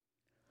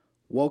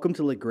Welcome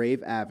to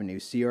LaGrave Avenue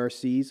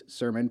CRC's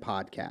Sermon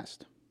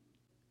Podcast.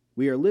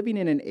 We are living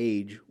in an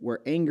age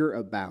where anger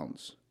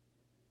abounds,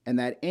 and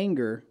that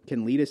anger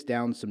can lead us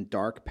down some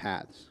dark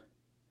paths.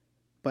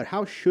 But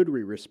how should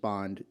we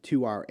respond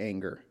to our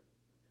anger?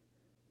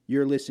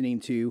 You're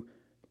listening to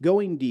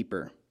Going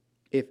Deeper,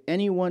 If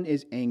Anyone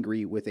is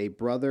Angry with a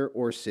Brother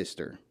or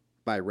Sister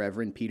by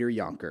Reverend Peter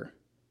Yonker.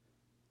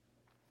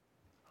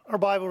 Our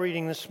Bible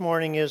reading this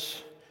morning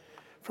is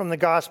from the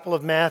Gospel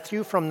of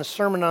Matthew, from the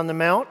Sermon on the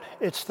Mount.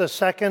 It's the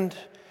second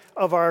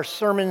of our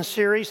sermon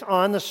series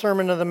on the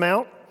Sermon on the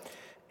Mount.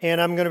 And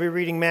I'm going to be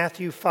reading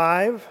Matthew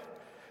 5,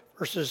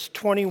 verses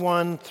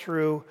 21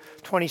 through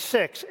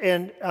 26.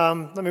 And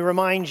let me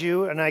remind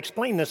you, and I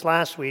explained this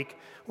last week,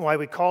 why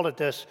we called it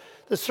this.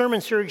 The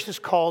sermon series is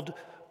called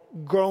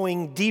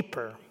Growing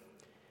Deeper.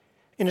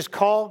 And it's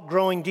called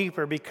Growing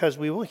Deeper because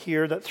we will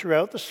hear that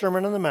throughout the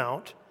Sermon on the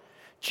Mount,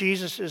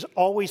 Jesus is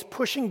always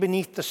pushing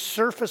beneath the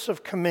surface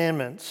of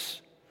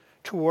commandments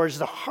towards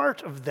the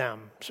heart of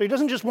them. So he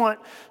doesn't just want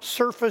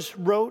surface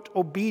rote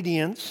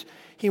obedience.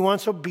 He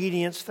wants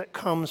obedience that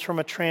comes from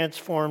a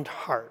transformed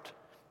heart.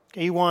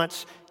 He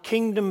wants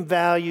kingdom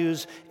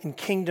values and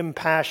kingdom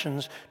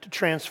passions to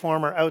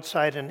transform our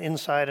outside and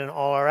inside and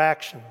all our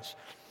actions.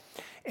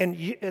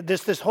 And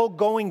this whole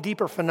going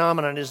deeper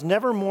phenomenon is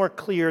never more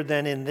clear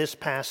than in this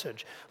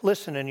passage.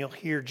 Listen and you'll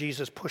hear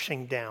Jesus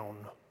pushing down.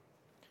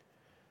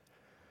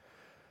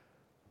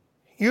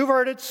 You've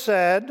heard it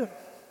said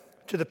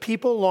to the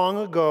people long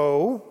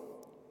ago,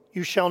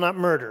 you shall not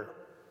murder.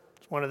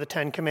 It's one of the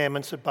 10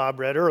 commandments that Bob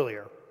read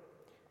earlier.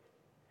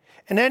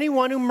 And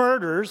anyone who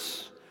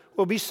murders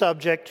will be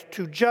subject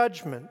to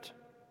judgment.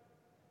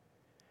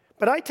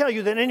 But I tell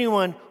you that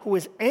anyone who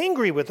is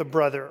angry with a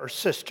brother or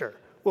sister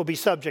will be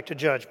subject to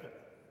judgment.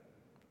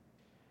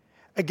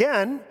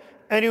 Again,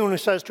 anyone who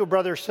says to a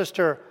brother or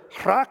sister,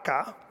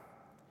 raka,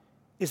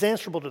 is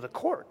answerable to the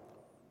court.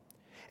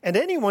 And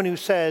anyone who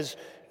says,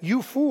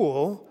 you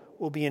fool,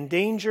 will be in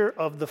danger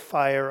of the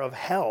fire of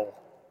hell.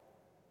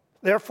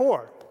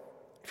 Therefore,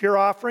 if you're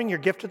offering your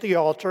gift at the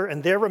altar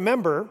and there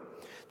remember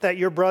that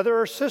your brother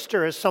or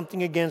sister has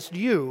something against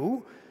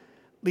you,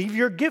 leave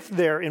your gift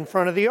there in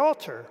front of the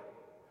altar.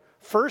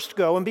 First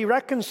go and be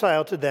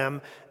reconciled to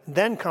them,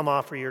 then come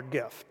offer your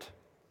gift.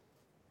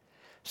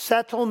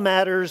 Settle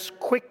matters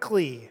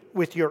quickly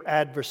with your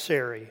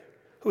adversary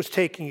who's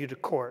taking you to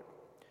court.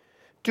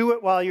 Do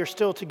it while you're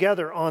still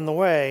together on the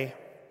way,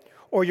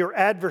 or your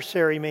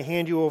adversary may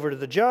hand you over to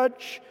the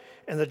judge,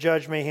 and the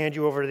judge may hand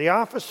you over to the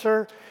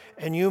officer,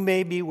 and you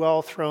may be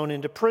well thrown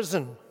into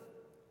prison.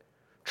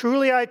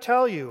 Truly I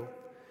tell you,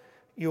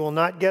 you will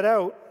not get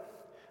out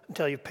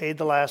until you've paid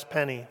the last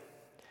penny.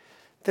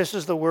 This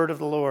is the word of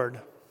the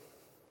Lord.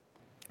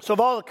 So of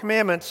all the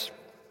commandments,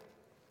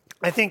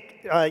 I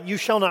think you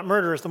shall not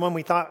murder is the one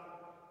we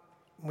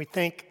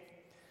think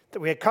that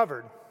we had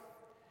covered.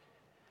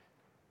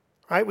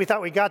 Right? We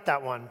thought we got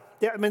that one.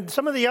 Yeah, I mean,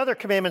 some of the other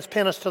commandments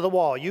pin us to the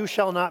wall. You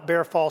shall not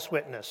bear false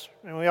witness.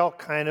 And we all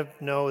kind of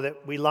know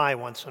that we lie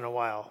once in a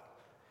while.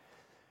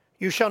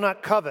 You shall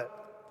not covet.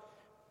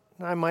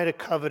 I might have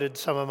coveted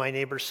some of my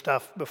neighbor's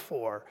stuff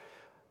before.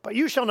 But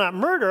you shall not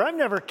murder. I've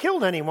never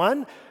killed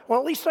anyone. Well,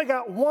 at least I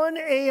got one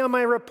A on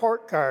my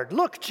report card.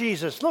 Look,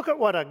 Jesus, look at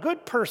what a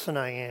good person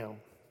I am.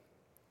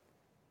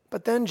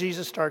 But then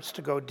Jesus starts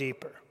to go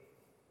deeper.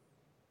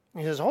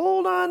 He says,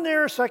 hold on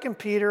there a second,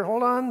 Peter.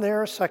 Hold on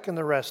there a second,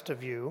 the rest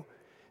of you.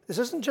 This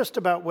isn't just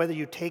about whether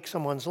you take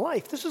someone's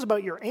life. This is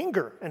about your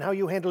anger and how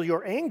you handle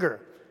your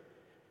anger.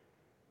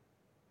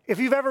 If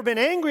you've ever been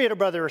angry at a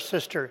brother or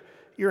sister,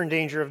 you're in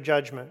danger of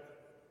judgment.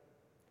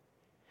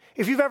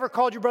 If you've ever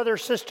called your brother or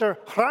sister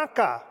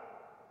raka,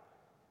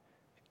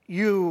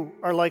 you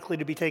are likely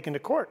to be taken to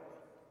court.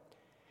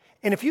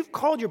 And if you've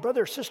called your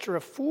brother or sister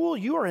a fool,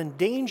 you are in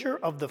danger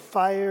of the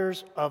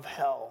fires of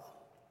hell.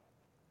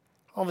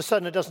 All of a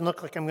sudden, it doesn't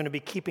look like I'm going to be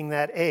keeping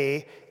that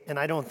A, and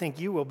I don't think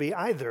you will be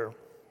either.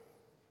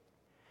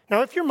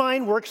 Now, if your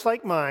mind works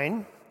like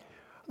mine,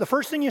 the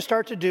first thing you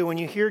start to do when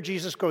you hear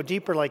Jesus go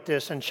deeper like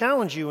this and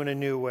challenge you in a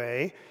new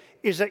way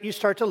is that you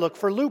start to look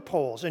for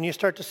loopholes, and you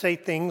start to say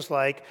things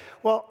like,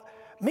 well,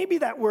 maybe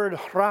that word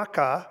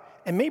raka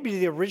and maybe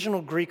the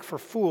original Greek for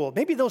fool,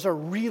 maybe those are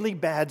really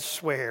bad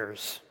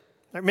swears.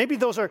 Or maybe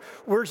those are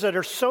words that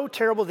are so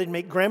terrible they'd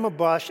make grandma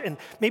blush, and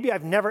maybe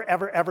I've never,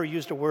 ever, ever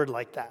used a word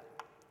like that.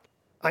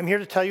 I'm here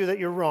to tell you that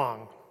you're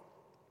wrong.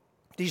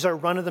 These are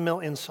run-of-the-mill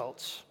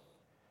insults.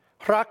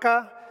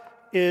 Raka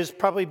is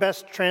probably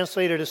best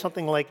translated as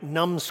something like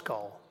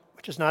numbskull,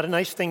 which is not a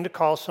nice thing to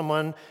call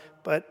someone,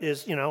 but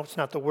is, it's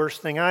not the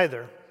worst thing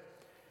either.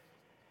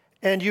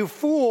 And you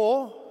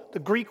fool, the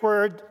Greek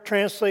word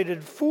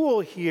translated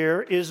fool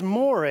here is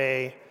more.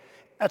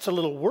 That's a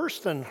little worse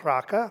than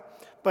raka,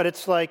 but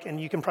it's like, and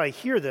you can probably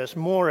hear this,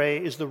 more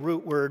is the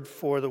root word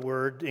for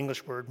the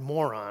English word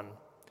moron.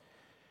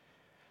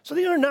 So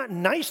these are not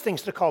nice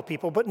things to call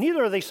people, but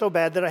neither are they so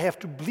bad that I have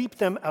to bleep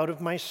them out of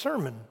my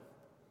sermon.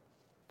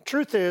 The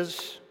truth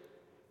is,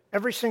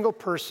 every single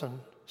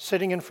person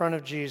sitting in front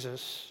of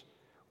Jesus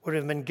would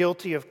have been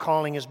guilty of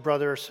calling his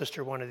brother or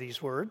sister one of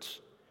these words.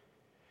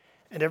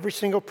 And every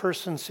single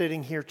person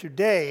sitting here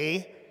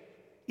today,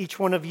 each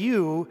one of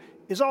you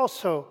is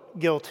also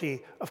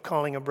guilty of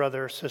calling a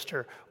brother or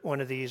sister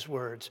one of these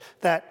words.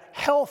 That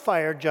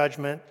hellfire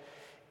judgment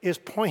is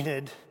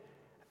pointed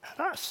at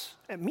us,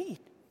 at me.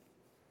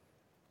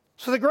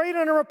 So the grade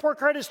on a report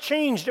card has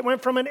changed. It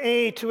went from an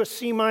A to a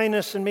C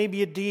minus and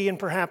maybe a D and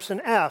perhaps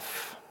an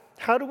F.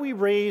 How do we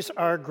raise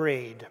our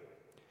grade?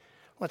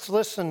 Let's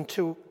listen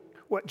to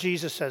what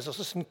Jesus says. Let's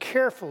listen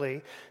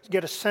carefully to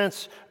get a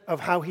sense of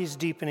how he's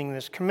deepening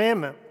this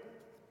commandment.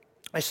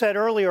 I said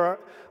earlier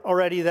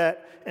already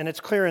that, and it's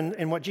clear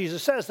in what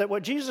Jesus says, that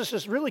what Jesus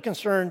is really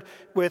concerned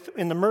with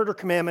in the murder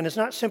commandment is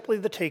not simply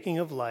the taking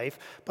of life,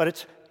 but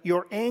it's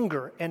your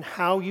anger and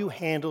how you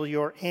handle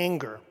your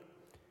anger.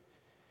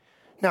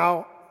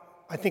 Now,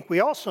 I think we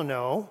also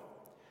know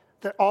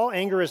that all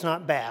anger is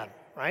not bad,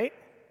 right?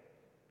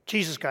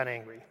 Jesus got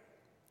angry.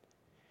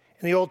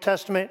 In the Old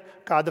Testament,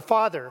 God the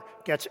Father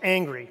gets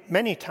angry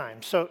many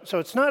times. So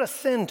it's not a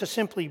sin to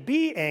simply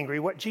be angry.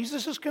 What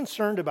Jesus is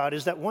concerned about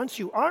is that once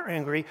you are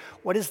angry,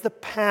 what is the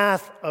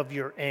path of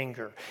your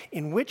anger?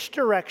 In which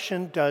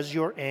direction does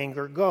your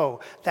anger go?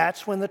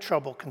 That's when the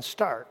trouble can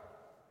start.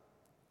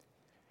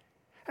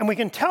 And we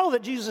can tell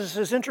that Jesus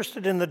is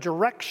interested in the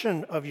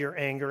direction of your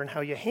anger and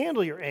how you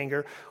handle your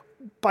anger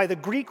by the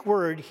Greek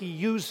word he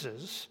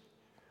uses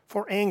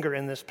for anger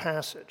in this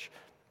passage.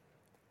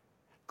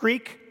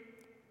 Greek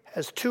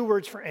has two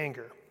words for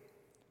anger.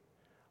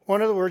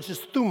 One of the words is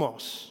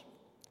thumos.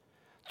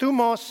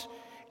 Thumos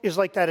is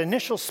like that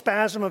initial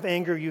spasm of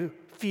anger you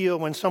feel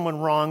when someone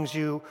wrongs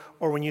you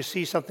or when you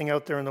see something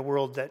out there in the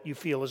world that you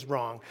feel is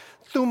wrong.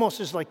 Thumos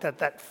is like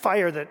that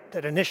fire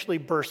that initially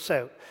bursts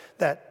out,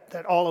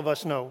 that all of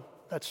us know.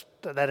 That's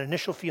that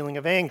initial feeling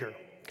of anger,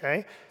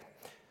 okay?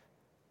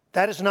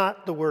 That is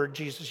not the word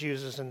Jesus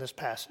uses in this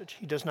passage.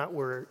 He does not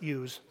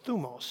use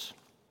thumos.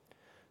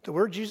 The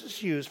word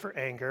Jesus used for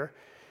anger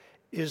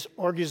is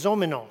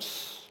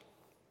orgizomenos.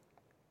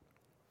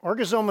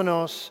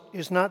 Orgizomenos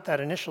is not that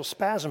initial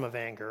spasm of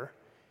anger.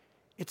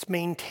 It's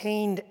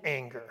maintained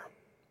anger.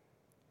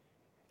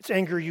 It's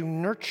anger you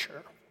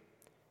nurture,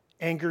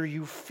 anger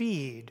you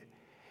feed,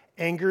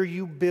 anger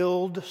you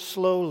build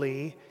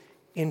slowly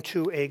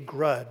into a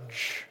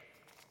grudge.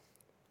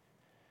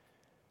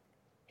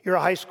 You're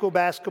a high school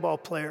basketball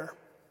player,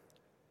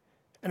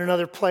 and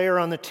another player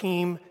on the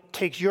team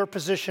takes your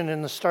position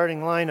in the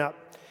starting lineup,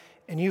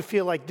 and you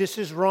feel like this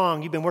is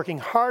wrong. You've been working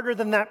harder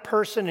than that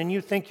person, and you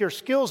think your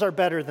skills are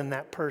better than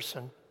that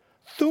person.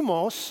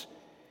 Thumos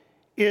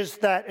is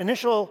that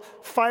initial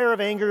fire of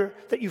anger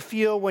that you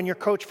feel when your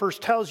coach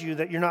first tells you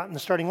that you're not in the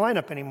starting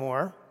lineup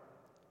anymore.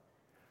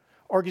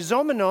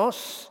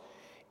 Orgizomenos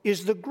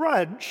is the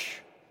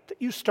grudge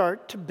that you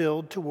start to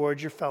build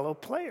towards your fellow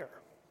player.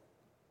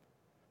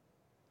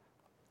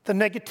 The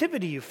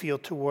negativity you feel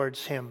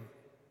towards him.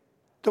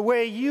 The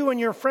way you and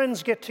your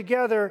friends get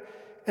together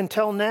and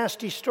tell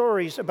nasty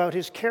stories about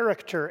his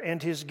character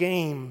and his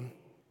game.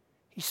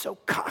 He's so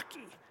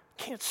cocky.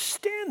 Can't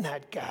stand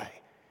that guy.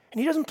 And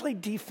he doesn't play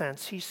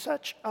defense. He's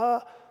such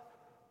a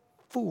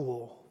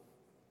fool.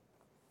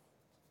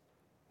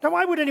 Now,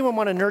 why would anyone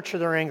want to nurture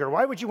their anger?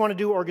 Why would you want to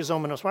do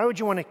orgizomenos? Why would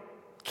you want to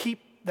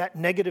keep that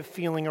negative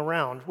feeling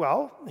around?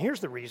 Well,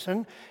 here's the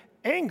reason.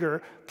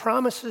 Anger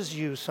promises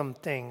you some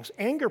things.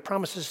 Anger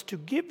promises to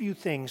give you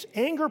things.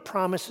 Anger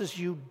promises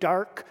you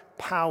dark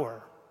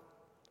power.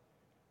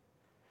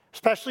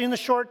 Especially in the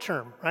short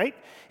term, right?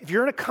 If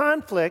you're in a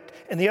conflict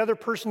and the other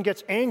person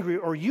gets angry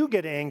or you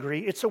get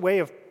angry, it's a way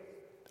of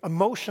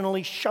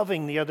emotionally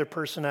shoving the other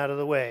person out of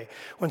the way.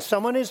 When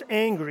someone is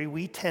angry,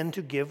 we tend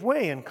to give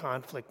way in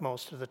conflict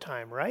most of the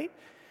time, right?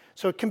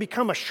 So it can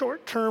become a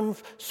short-term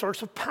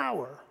source of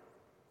power.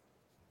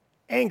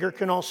 Anger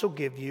can also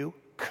give you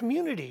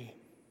community.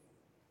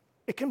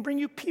 It can bring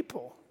you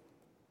people.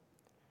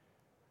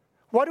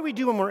 What do we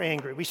do when we're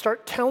angry? We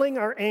start telling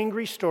our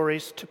angry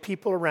stories to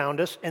people around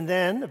us, and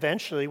then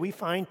eventually we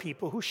find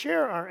people who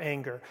share our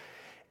anger.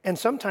 And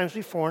sometimes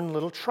we form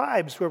little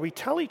tribes where we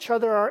tell each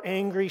other our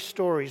angry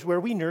stories, where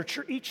we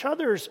nurture each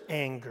other's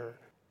anger.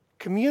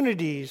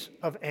 Communities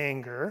of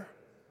anger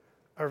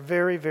are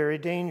very, very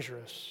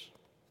dangerous.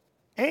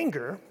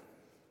 Anger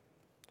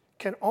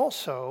can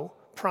also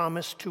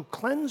promise to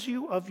cleanse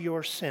you of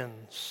your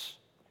sins.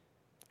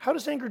 How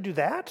does anger do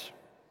that?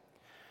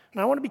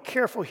 Now, I want to be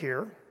careful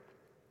here,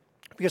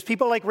 because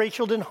people like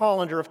Rachel Den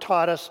Hollander have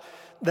taught us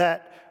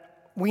that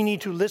we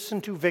need to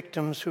listen to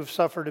victims who have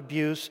suffered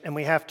abuse, and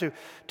we have to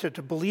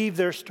believe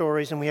their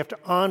stories, and we have to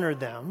honor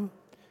them.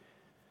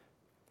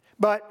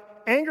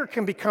 But anger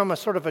can become a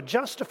sort of a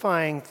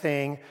justifying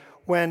thing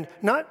when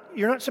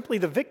you're not simply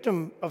the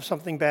victim of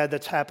something bad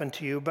that's happened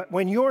to you, but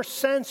when your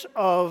sense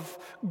of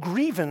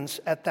grievance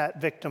at that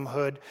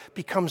victimhood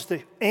becomes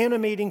the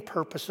animating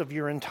purpose of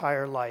your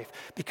entire life,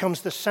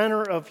 becomes the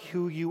center of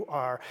who you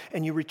are,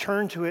 and you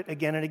return to it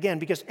again and again.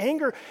 Because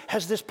anger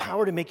has this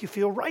power to make you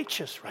feel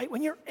righteous, right?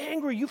 When you're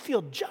angry, you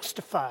feel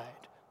justified.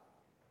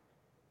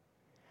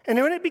 And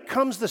when it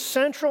becomes the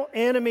central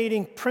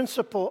animating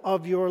principle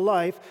of your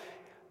life,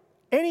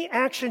 any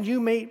action you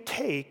may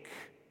take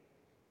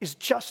is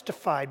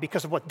justified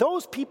because of what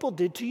those people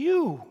did to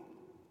you.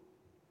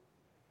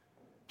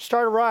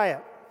 Start a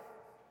riot,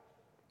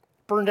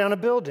 burn down a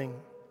building,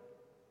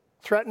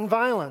 threaten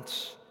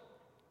violence.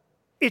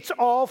 It's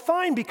all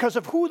fine because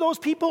of who those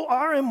people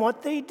are and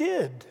what they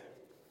did.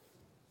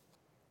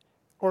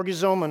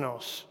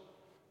 Orgizomenos,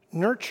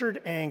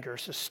 nurtured anger,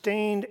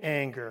 sustained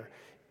anger,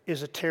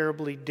 is a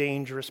terribly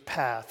dangerous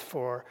path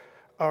for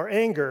our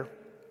anger.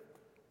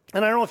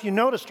 And I don't know if you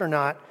noticed or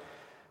not,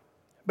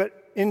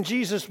 but in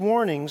Jesus'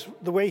 warnings,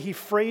 the way he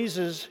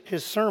phrases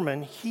his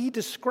sermon, he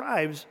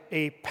describes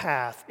a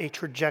path, a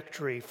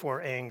trajectory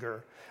for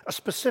anger, a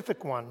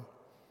specific one,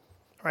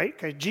 right?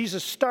 Okay,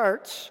 Jesus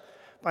starts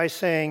by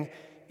saying,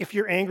 if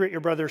you're angry at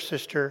your brother or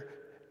sister,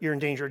 you're in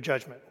danger of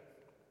judgment.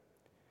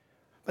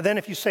 But then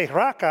if you say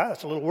raka,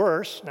 that's a little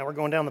worse, now we're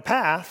going down the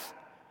path,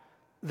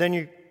 then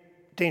you're in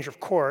danger of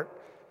court.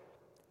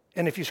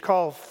 And if you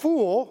call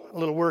fool, a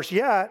little worse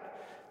yet,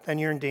 then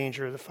you're in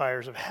danger of the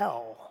fires of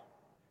hell.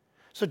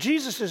 So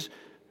Jesus is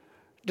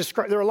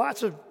there are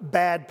lots of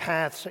bad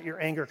paths that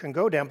your anger can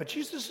go down, but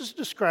Jesus is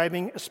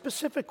describing a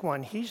specific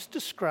one. He's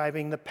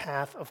describing the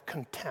path of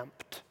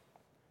contempt.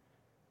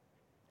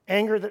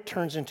 Anger that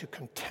turns into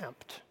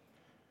contempt.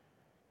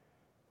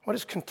 What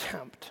is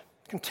contempt?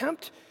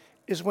 Contempt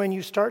is when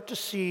you start to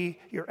see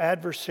your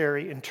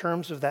adversary in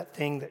terms of that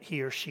thing that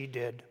he or she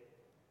did.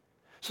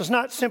 So it's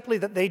not simply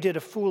that they did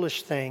a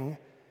foolish thing,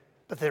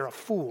 but they're a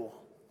fool.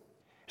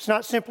 It's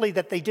not simply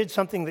that they did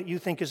something that you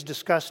think is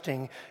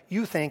disgusting.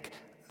 You think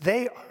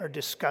they are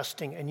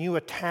disgusting, and you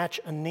attach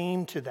a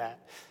name to that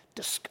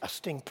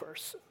disgusting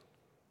person.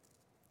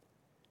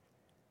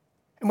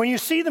 And when you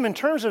see them in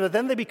terms of it,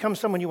 then they become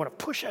someone you want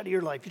to push out of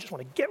your life. You just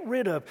want to get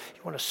rid of.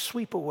 You want to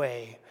sweep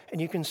away.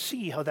 And you can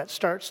see how that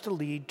starts to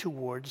lead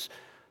towards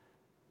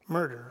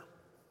murder.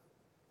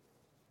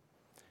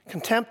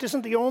 Contempt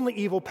isn't the only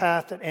evil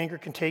path that anger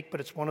can take, but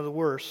it's one of the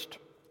worst.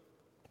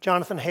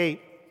 Jonathan Haidt,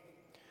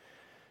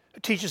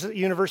 who teaches at the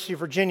University of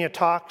Virginia,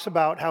 talks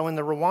about how in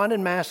the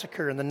Rwandan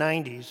massacre in the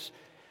 90s,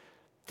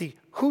 the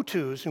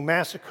Hutus who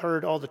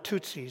massacred all the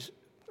Tutsis,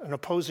 an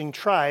opposing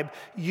tribe,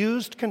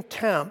 used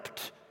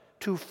contempt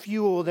to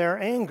fuel their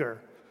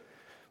anger.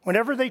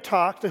 Whenever they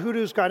talked, the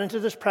Hutus got into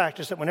this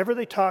practice that whenever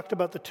they talked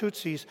about the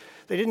Tutsis,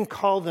 they didn't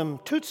call them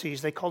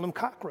Tutsis, they called them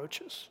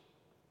cockroaches.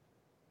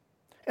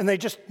 And they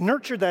just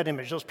nurtured that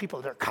image. Those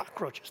people, they're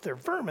cockroaches, they're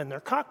vermin, they're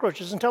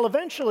cockroaches, until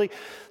eventually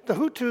the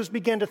Hutus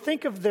began to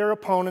think of their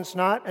opponents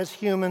not as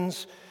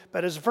humans,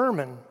 but as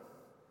vermin.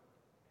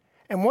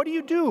 And what do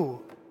you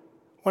do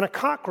when a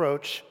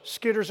cockroach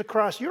skitters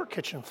across your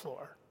kitchen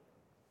floor?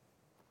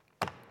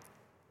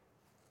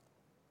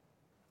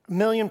 1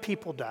 million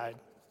people died.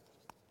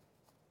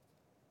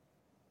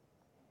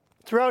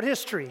 Throughout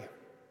history,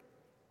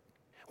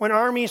 when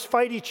armies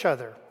fight each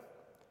other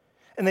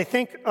and they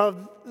think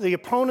of the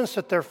opponents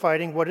that they're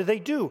fighting, what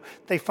do?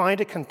 They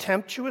find a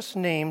contemptuous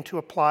name to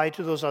apply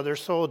to those other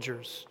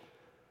soldiers.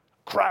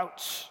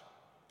 Krauts,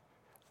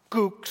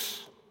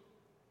 gooks,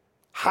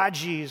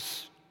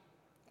 hajis,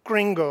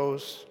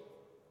 gringos.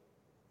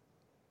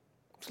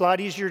 It's a lot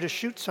easier to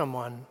shoot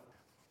someone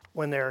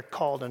when they're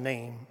called a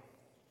name.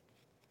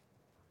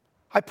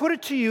 I put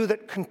it to you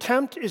that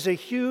contempt is a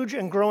huge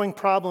and growing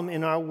problem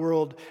in our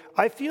world.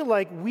 I feel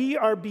like we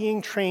are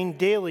being trained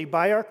daily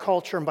by our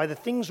culture and by the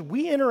things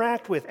we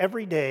interact with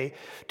every day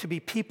to be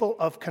people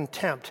of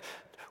contempt.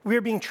 We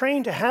are being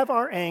trained to have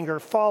our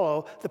anger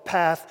follow the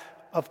path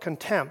of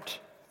contempt.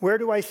 Where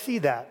do I see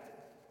that?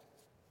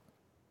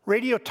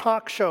 Radio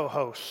talk show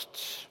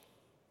hosts,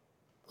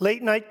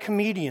 late night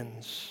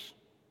comedians,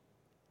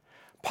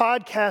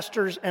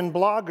 podcasters and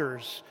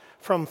bloggers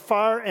from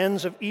far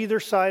ends of either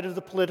side of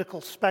the political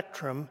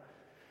spectrum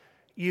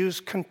use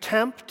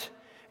contempt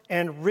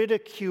and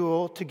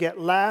ridicule to get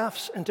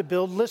laughs and to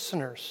build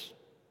listeners.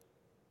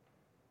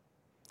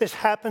 This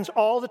happens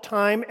all the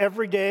time,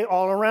 every day,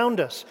 all around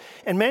us.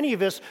 And many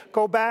of us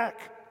go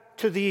back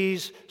to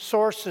these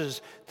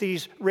sources,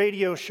 these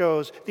radio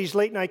shows, these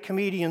late-night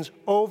comedians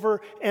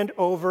over and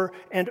over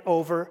and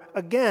over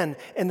again.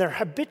 And they're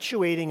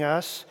habituating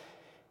us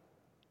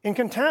in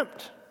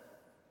contempt.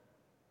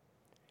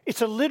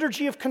 It's a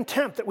liturgy of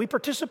contempt that we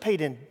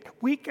participate in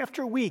week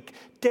after week,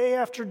 day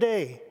after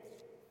day.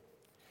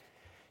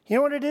 You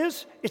know what it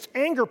is? It's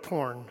anger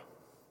porn.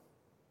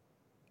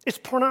 It's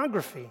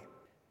pornography.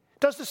 It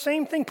does the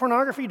same thing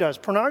pornography does.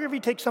 Pornography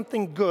takes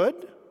something good,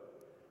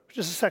 which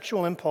is a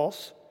sexual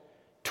impulse,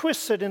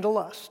 twists it into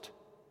lust.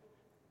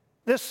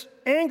 This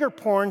anger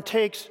porn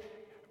takes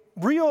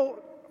real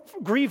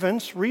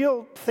grievance,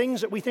 real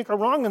things that we think are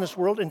wrong in this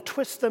world, and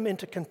twists them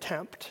into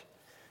contempt.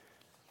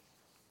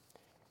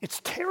 It's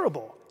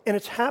terrible, and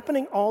it's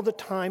happening all the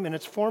time, and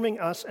it's forming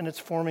us, and it's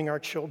forming our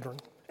children,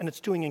 and it's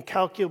doing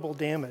incalculable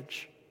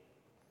damage.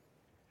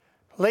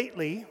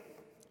 Lately,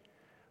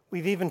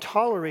 we've even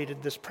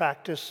tolerated this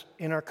practice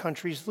in our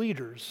country's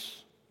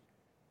leaders.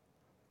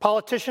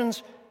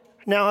 Politicians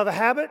now have a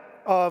habit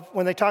of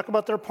when they talk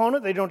about their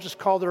opponent, they don't just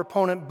call their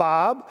opponent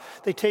Bob.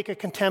 They take a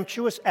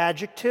contemptuous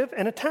adjective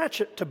and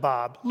attach it to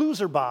Bob,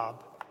 loser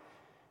Bob.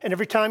 And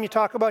every time you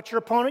talk about your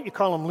opponent, you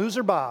call him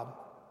loser Bob.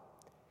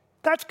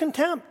 That's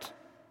contempt.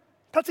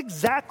 That's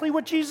exactly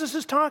what Jesus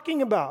is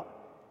talking about.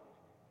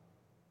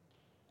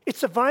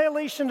 It's a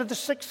violation of the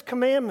sixth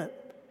commandment.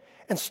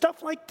 And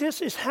stuff like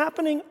this is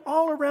happening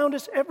all around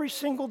us every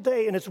single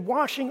day, and it's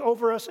washing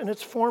over us and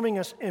it's forming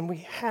us, and we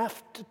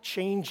have to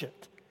change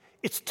it.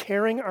 It's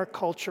tearing our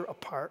culture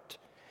apart.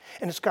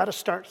 And it's got to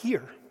start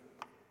here,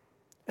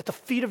 at the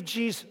feet of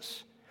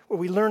Jesus, where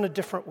we learn a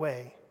different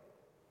way.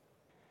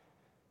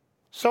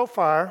 So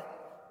far,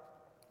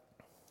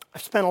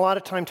 I've spent a lot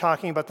of time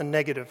talking about the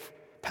negative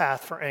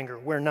path for anger,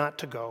 where not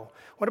to go.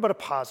 What about a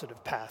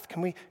positive path?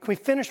 Can we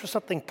finish with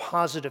something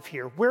positive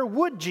here? Where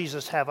would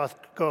Jesus have us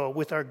go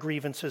with our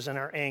grievances and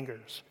our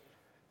angers?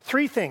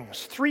 3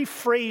 things, 3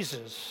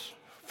 phrases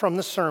from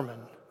the sermon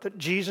that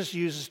Jesus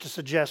uses to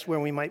suggest where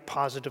we might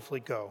positively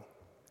go.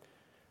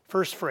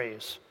 First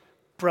phrase,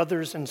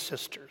 brothers and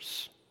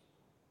sisters.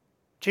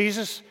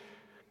 Jesus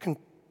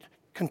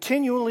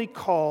continually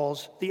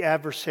calls the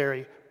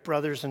adversary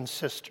brothers and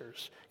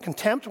sisters.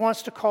 Contempt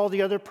wants to call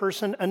the other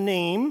person a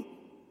name.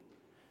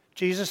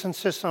 Jesus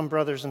insists on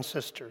brothers and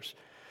sisters.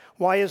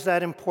 Why is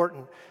that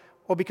important?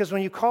 Well, because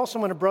when you call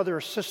someone a brother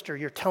or sister,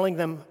 you're telling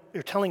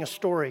a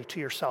story to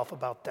yourself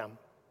about them.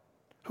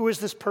 Who is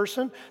this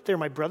person? They're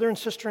my brother and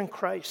sister in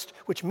Christ,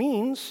 which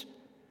means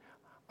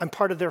I'm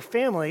part of their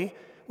family,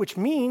 which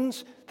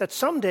means that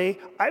someday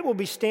I will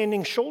be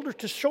standing shoulder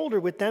to shoulder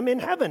with them in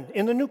heaven,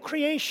 in the new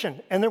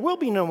creation, and there will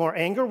be no more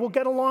anger. We'll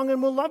get along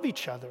and we'll love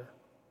each other.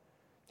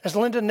 As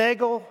Linda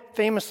Nagel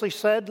famously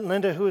said,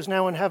 Linda, who is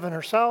now in heaven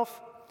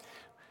herself,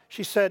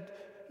 she said,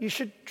 you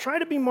should try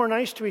to be more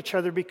nice to each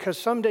other because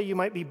someday you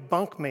might be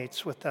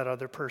bunkmates with that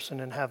other person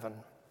in heaven.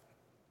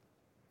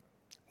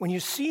 When you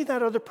see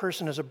that other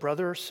person as a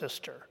brother or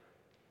sister,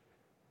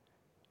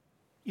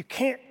 you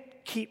can't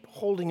keep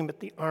holding them at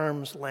the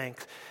arm's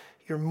length.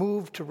 You're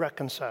moved to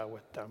reconcile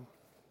with them.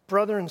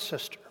 Brother and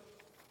sister.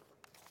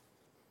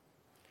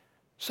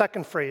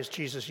 Second phrase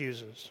Jesus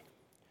uses,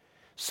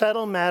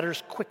 settle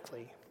matters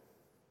quickly.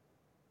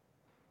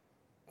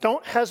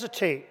 Don't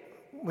hesitate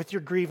with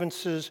your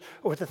grievances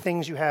or with the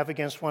things you have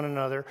against one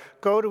another.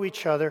 Go to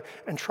each other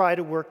and try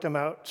to work them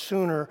out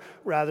sooner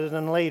rather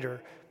than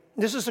later.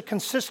 This is a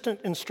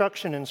consistent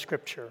instruction in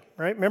Scripture,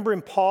 right? Remember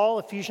in Paul,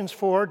 Ephesians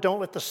 4, don't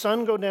let the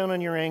sun go down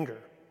on your anger.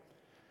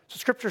 So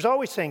Scripture is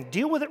always saying,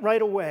 deal with it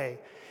right away.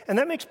 And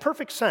that makes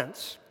perfect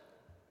sense.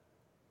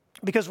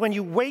 Because when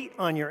you wait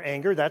on your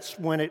anger, that's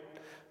when it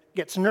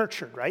gets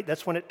nurtured, right?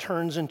 That's when it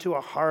turns into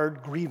a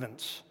hard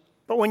grievance.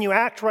 But when you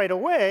act right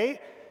away,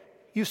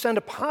 you send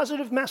a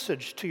positive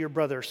message to your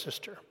brother or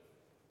sister.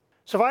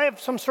 So if I have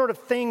some sort of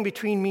thing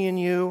between me and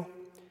you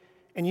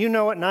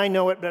know it and I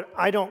know it, but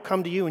I don't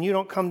come to you and you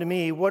don't come to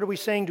me, what are we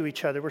saying to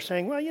each other? We're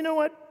saying, well, you know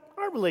what?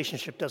 Our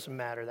relationship doesn't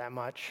matter that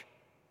much.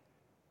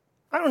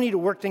 I don't need to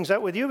work things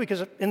out with you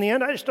because in the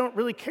end, I just don't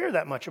really care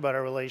that much about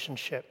our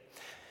relationship.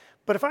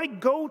 But if I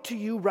go to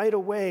you right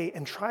away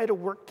and try to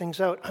work things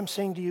out, I'm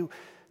saying to you,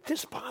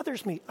 this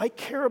bothers me. I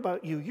care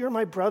about you. You're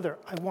my brother.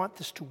 I want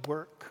this to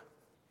work.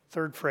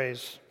 Third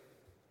phrase,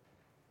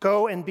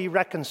 go and be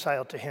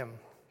reconciled to him.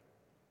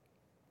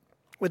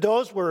 With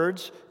those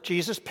words,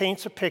 Jesus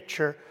paints a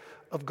picture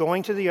of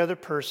going to the other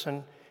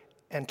person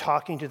and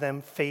talking to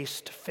them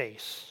face to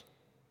face.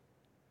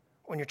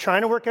 When you're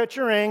trying to work out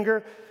your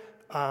anger,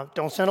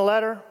 don't send a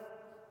letter,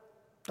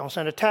 don't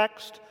send a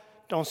text,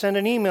 don't send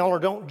an email, or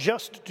don't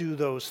just do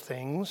those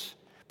things,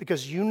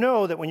 because you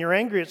know that when you're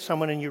angry at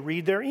someone and you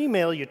read their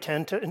email, you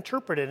tend to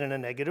interpret it in a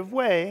negative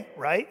way,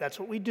 right? That's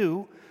what we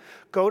do.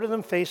 Go to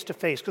them face to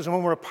face, because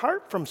when we're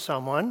apart from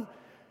someone,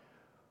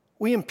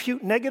 we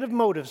impute negative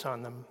motives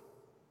on them.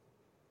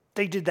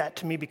 They did that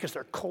to me because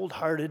they're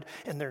cold-hearted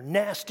and they're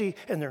nasty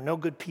and they're no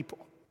good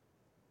people.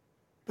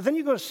 But then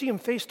you go to see them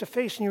face to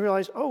face and you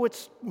realize, oh,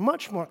 it's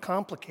much more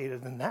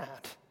complicated than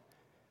that.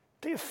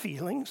 They have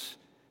feelings.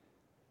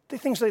 They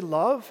have things they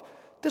love.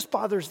 This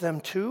bothers them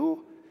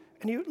too.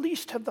 And you at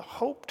least have the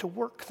hope to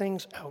work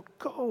things out.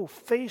 Go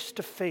face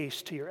to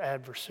face to your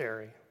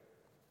adversary.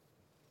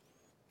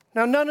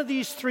 Now, none of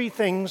these 3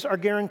 things are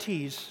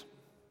guarantees.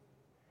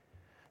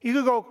 You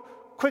could go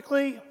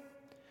quickly.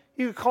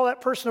 You could call that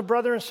person a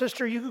brother and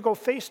sister. You could go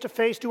face to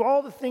face, do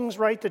all the things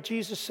right that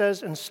Jesus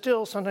says, and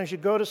still sometimes you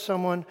go to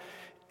someone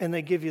and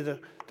they give you the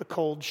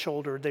cold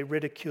shoulder. They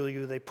ridicule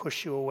you. They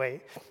push you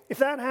away. If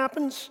that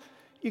happens,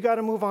 you got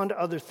to move on to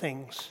other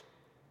things.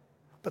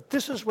 But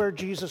this is where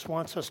Jesus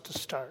wants us to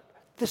start.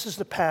 This is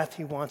the path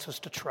he wants us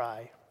to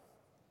try.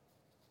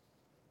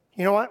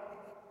 You know what?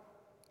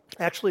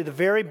 Actually, the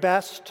very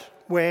best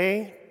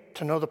way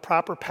to know the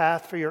proper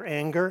path for your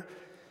anger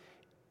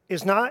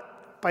is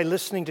not by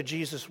listening to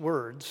Jesus'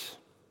 words.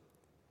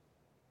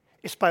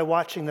 It's by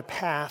watching the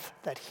path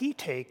that he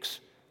takes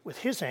with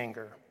his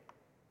anger.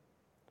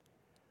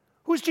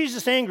 Who's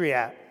Jesus angry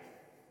at?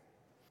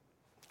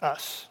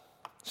 Us.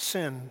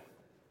 Sin.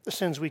 The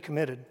sins we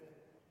committed.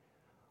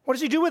 What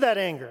does he do with that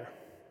anger?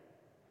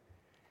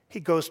 He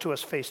goes to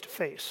us face to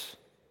face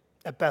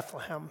at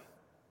Bethlehem.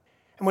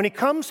 And when he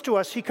comes to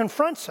us, he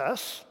confronts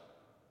us.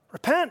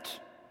 Repent.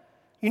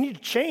 You need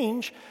to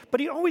change. But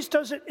he always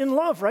does it in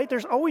love, right?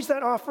 There's always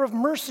that offer of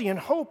mercy and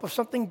hope of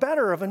something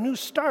better, of a new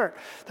start.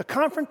 The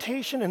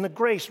confrontation and the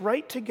grace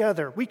right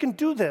together. We can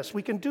do this.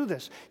 We can do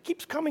this. He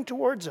keeps coming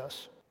towards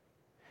us.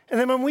 And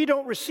then when we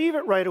don't receive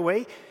it right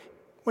away,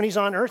 when he's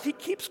on earth, he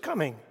keeps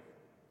coming.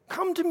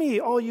 Come to me,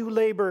 all you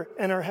labor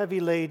and are heavy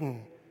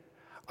laden.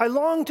 I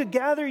long to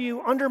gather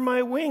you under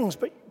my wings,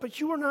 but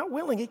you are not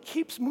willing. He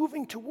keeps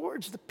moving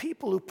towards the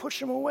people who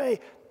push him away.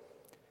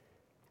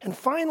 And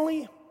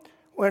finally,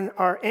 when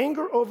our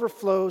anger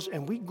overflows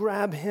and we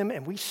grab him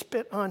and we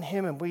spit on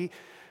him and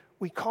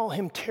we call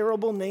him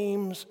terrible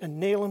names and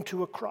nail him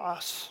to a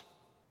cross,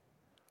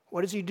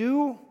 what does he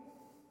do?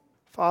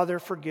 Father,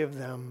 forgive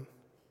them.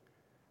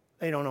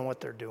 They don't know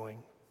what they're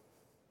doing.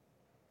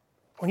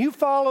 When you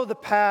follow the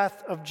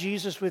path of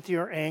Jesus with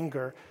your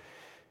anger,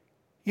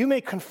 you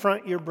may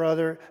confront your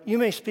brother, you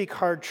may speak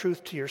hard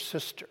truth to your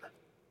sister,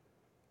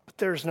 but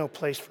there is no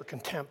place for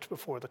contempt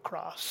before the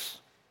cross.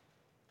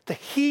 The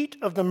heat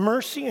of the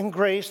mercy and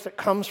grace that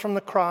comes from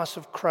the cross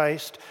of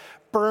Christ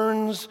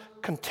burns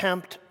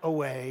contempt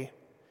away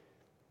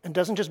and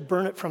doesn't just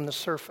burn it from the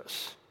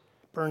surface,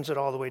 burns it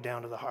all the way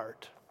down to the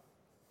heart.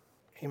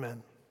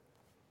 Amen.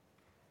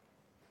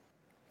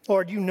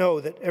 Lord, you know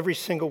that every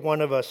single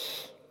one of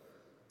us,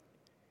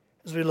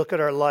 as we look at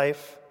our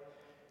life,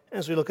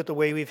 as we look at the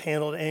way we've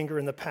handled anger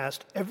in the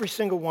past, every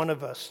single one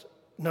of us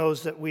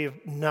knows that we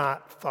have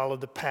not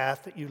followed the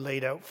path that you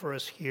laid out for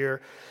us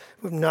here.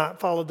 We've not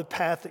followed the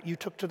path that you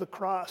took to the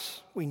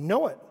cross. We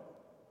know it.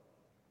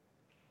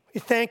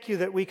 We thank you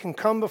that we can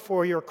come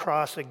before your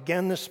cross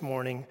again this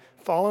morning,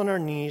 fall on our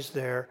knees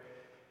there,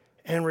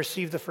 and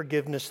receive the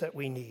forgiveness that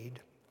we need.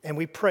 And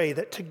we pray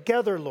that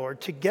together, Lord,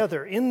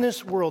 together in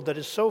this world that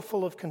is so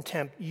full of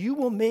contempt, you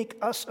will make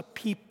us a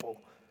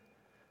people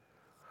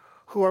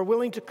who are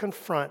willing to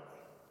confront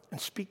and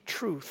speak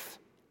truth,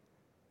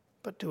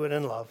 but do it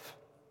in love.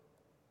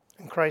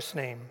 In Christ's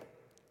name,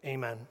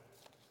 amen.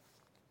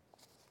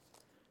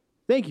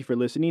 Thank you for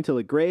listening to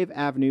LaGrave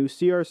Avenue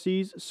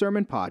CRC's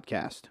Sermon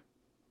Podcast.